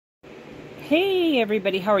Hey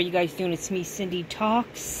everybody, how are you guys doing? It's me, Cindy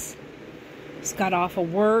Talks. Just got off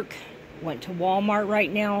of work, went to Walmart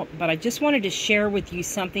right now, but I just wanted to share with you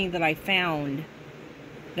something that I found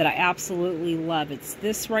that I absolutely love. It's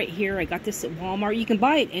this right here. I got this at Walmart. You can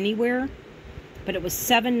buy it anywhere, but it was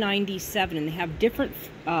 $7.97, and they have different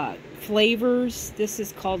flavors. This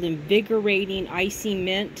is called Invigorating Icy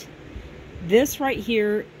Mint. This right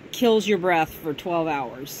here kills your breath for 12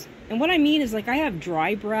 hours. And what I mean is, like, I have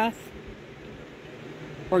dry breath,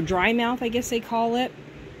 or dry mouth, I guess they call it.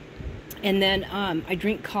 And then I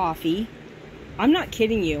drink coffee. I'm not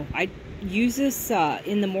kidding you. I use this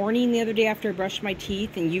in the morning the other day after I brush my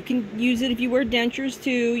teeth. And you can use it if you wear dentures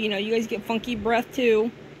too. You know, you guys get funky breath too.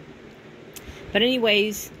 But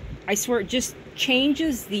anyways, I swear it just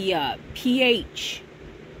changes the pH.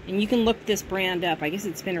 And you can look this brand up. I guess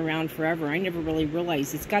it's been around forever. I never really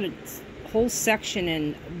realized. It's got a whole section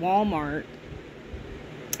in Walmart.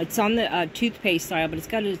 It's on the toothpaste aisle, but it's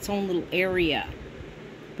got its own little area.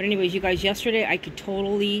 But anyways, you guys, yesterday I could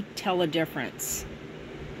totally tell a difference.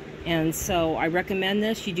 And so I recommend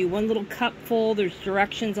this. You do one little cupful. There's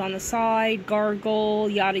directions on the side. Gargle,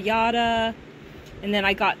 yada yada. And then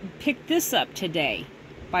I picked this up today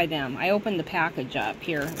by them. I opened the package up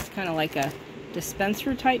here. It's kind of like a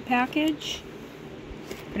dispenser type package.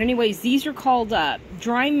 But anyways, these are called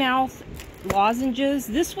dry mouth lozenges.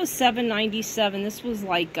 This was $7.97. This was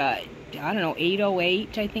like I don't know,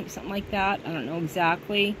 $8.08, I think, something like that. I don't know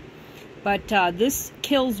exactly, but this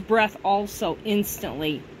kills breath also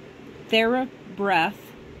instantly. Thera breath,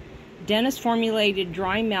 dentist formulated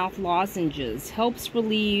dry mouth lozenges, helps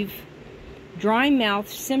relieve dry mouth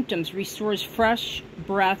symptoms, restores fresh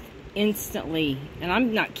breath instantly. And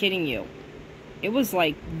I'm not kidding you, it was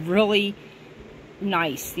like really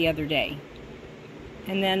nice the other day.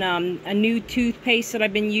 And then a new toothpaste that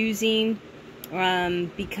I've been using,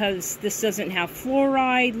 because this doesn't have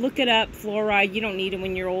fluoride. Look it up, fluoride. You don't need it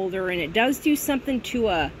when you're older, and it does do something to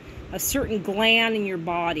a certain gland in your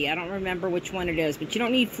body. I don't remember which one it is, but you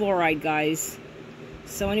don't need fluoride, guys.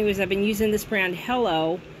 So anyways, I've been using this brand,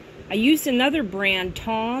 Hello. I used another brand,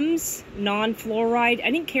 Tom's, non-fluoride. I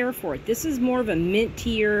didn't care for it. This is more of a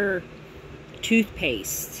mintier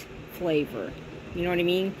toothpaste flavor. You know what I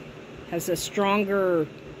mean? Has a stronger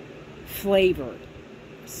flavor,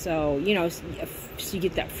 so you know, so you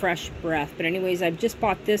get that fresh breath. But anyways, I've just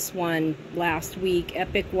bought this one last week,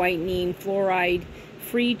 Epic Whitening Fluoride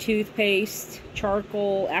Free Toothpaste,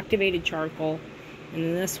 charcoal, activated charcoal. And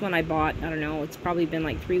then this one I bought, I don't know, it's probably been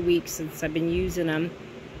like 3 weeks since I've been using them.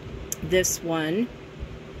 This one.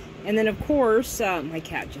 And then of course, my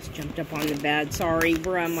cat just jumped up on the bed. Sorry,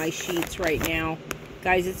 we're on my sheets right now.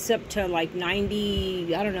 Guys, it's up to like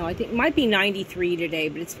 90, I don't know, I think it might be 93 today,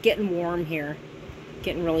 but it's getting warm here.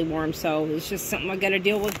 Getting really warm, so it's just something I gotta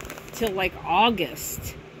deal with till like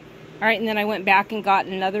August. Alright, and then I went back and got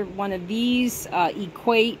another one of these,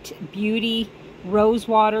 Equate Beauty Rose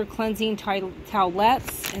Water Cleansing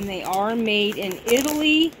Towelettes, and they are made in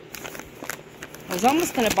Italy. I was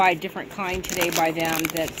almost gonna buy a different kind today by them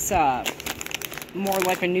that's more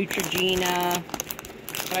like a Neutrogena.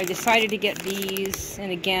 But I decided to get these,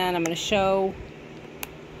 and again, I'm going to show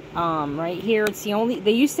right here. It's the only,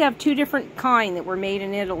 they used to have two different kind that were made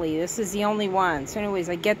in Italy. This is the only one. So anyways,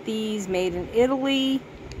 I get these made in Italy,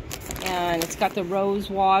 and it's got the rose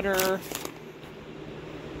water.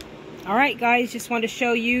 Alright guys, just wanted to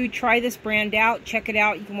show you, try this brand out, check it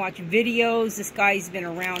out. You can watch videos. This guy's been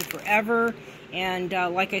around forever, and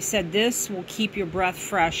like I said, this will keep your breath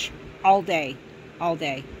fresh all day, all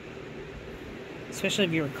day. Especially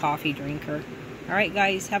if you're a coffee drinker. Alright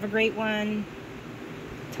guys, have a great one.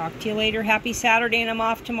 Talk to you later. Happy Saturday, and I'm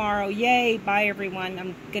off tomorrow. Yay! Bye everyone.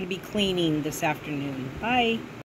 I'm going to be cleaning this afternoon. Bye.